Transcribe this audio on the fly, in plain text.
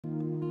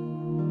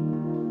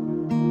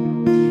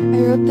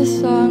wrote this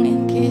song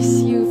in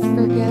case you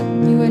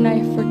and I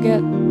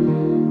forget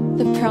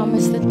the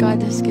promise that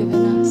God has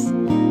given us.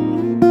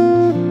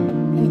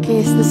 In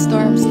case the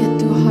storms get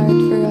too hard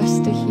for us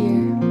to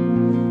hear.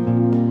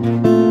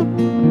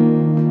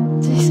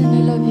 Jason,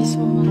 I love you so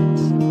much.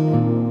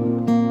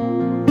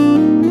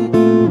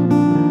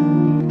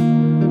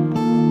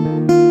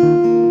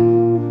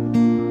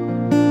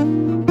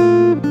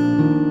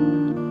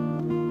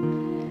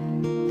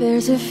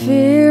 There's a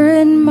fear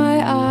in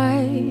my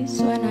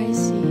eyes when I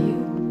see you.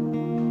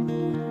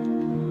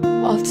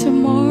 All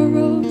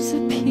tomorrows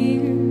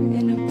appear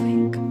in a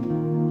blink.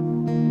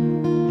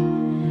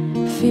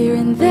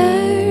 Fearing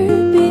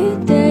there be a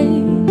day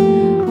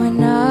when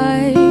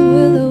I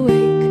will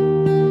awake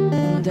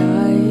and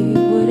I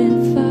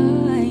wouldn't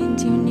find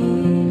you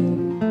near.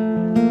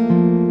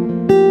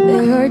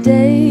 There are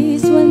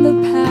days when the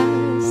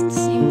past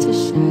seems to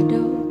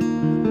shadow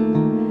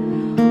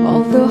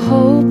all the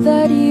hope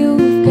that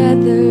you've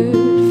gathered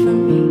for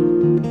me.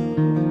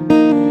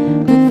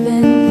 But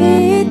then the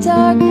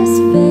darkness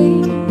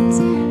fades,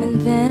 and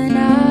then I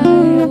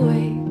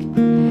awake,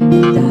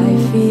 and I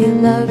feel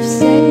love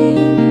setting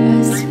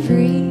us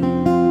free.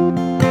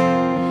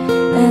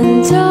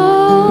 And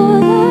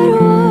all at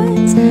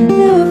once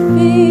the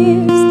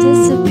fears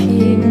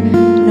disappear,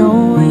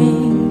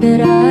 knowing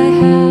that I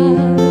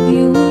have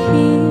you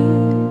here.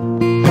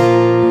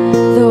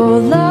 Though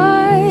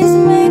lies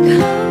may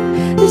come,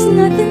 there's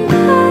nothing I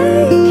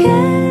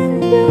can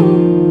do,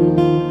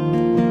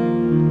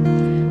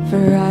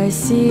 for I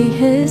see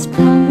His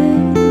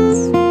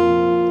promise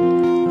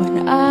when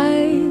I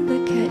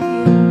look at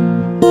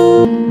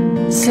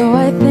you. So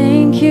I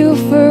thank you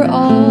for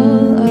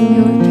all of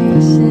your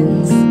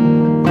patience,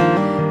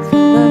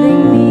 for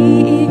loving me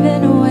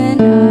even when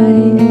I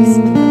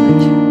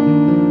explored,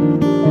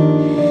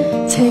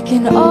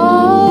 taking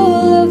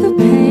all of the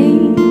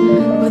pain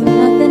with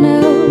nothing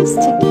else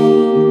to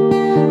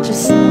gain,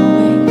 just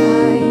knowing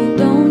I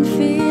don't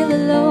feel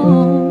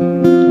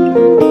alone.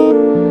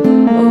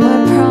 Oh, I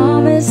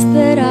promise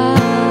that I'll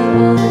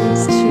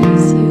always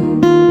choose you.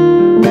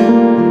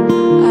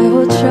 I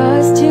will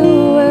trust you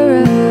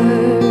wherever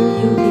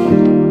you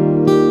lead.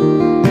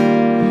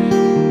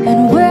 And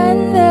when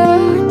there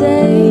are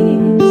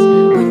days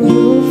when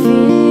you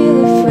feel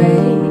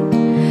afraid,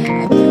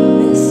 I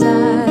promise I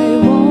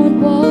won't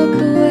walk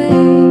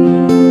away.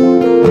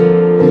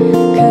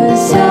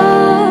 'Cause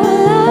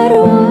all at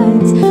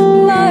once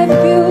my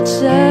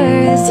future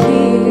is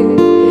here.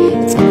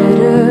 It's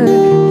better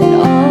than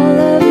all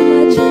of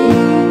my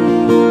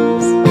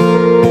dreams.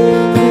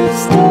 Though the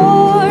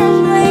storms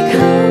may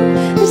come,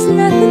 there's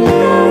nothing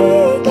I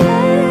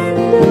can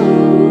do,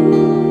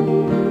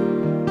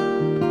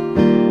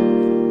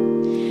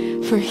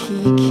 for He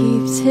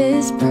keeps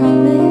His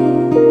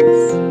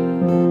promise,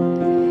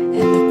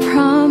 and the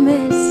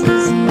promise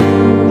is you.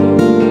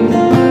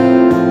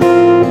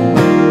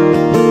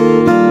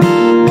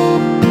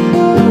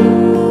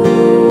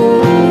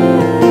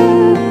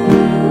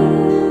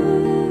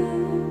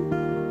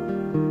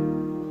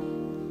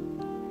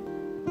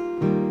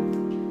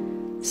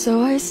 So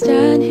I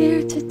stand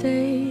here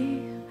today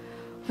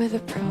with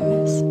a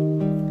promise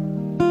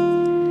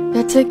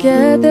that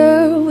together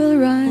we'll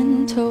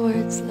run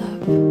towards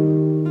love.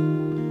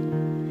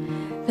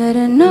 That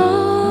in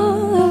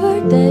all of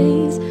our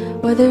days,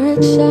 whether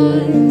it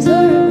shines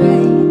or it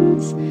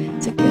rains,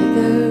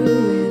 together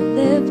we'll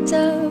lift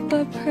up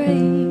our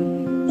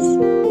praise.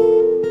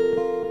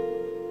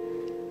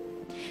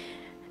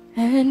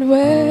 And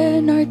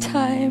when our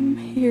time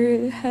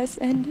here has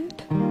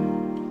ended,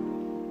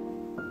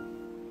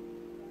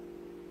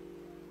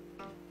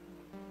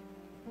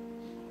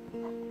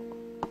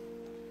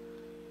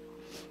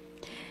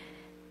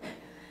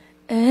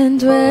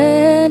 and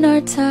when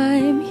our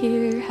time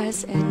here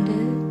has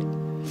ended,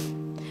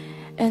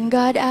 and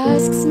God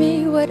asks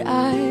me what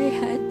I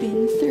had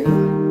been through,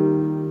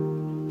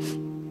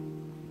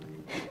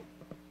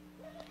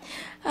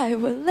 I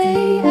will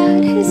lay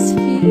at His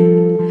feet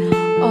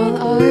all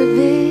our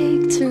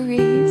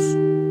victories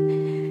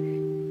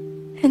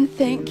and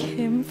thank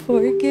Him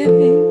for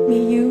giving me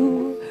you.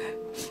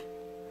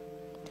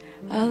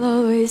 I'll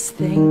always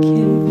thank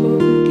Him for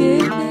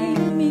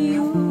giving me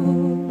you.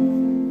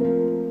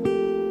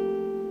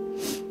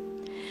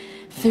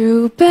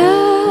 Through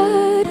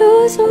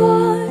battles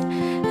won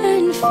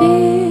and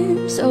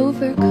fears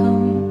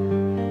overcome,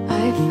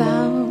 I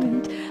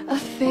found a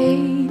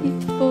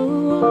faithful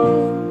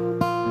one.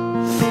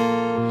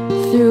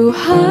 Through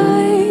high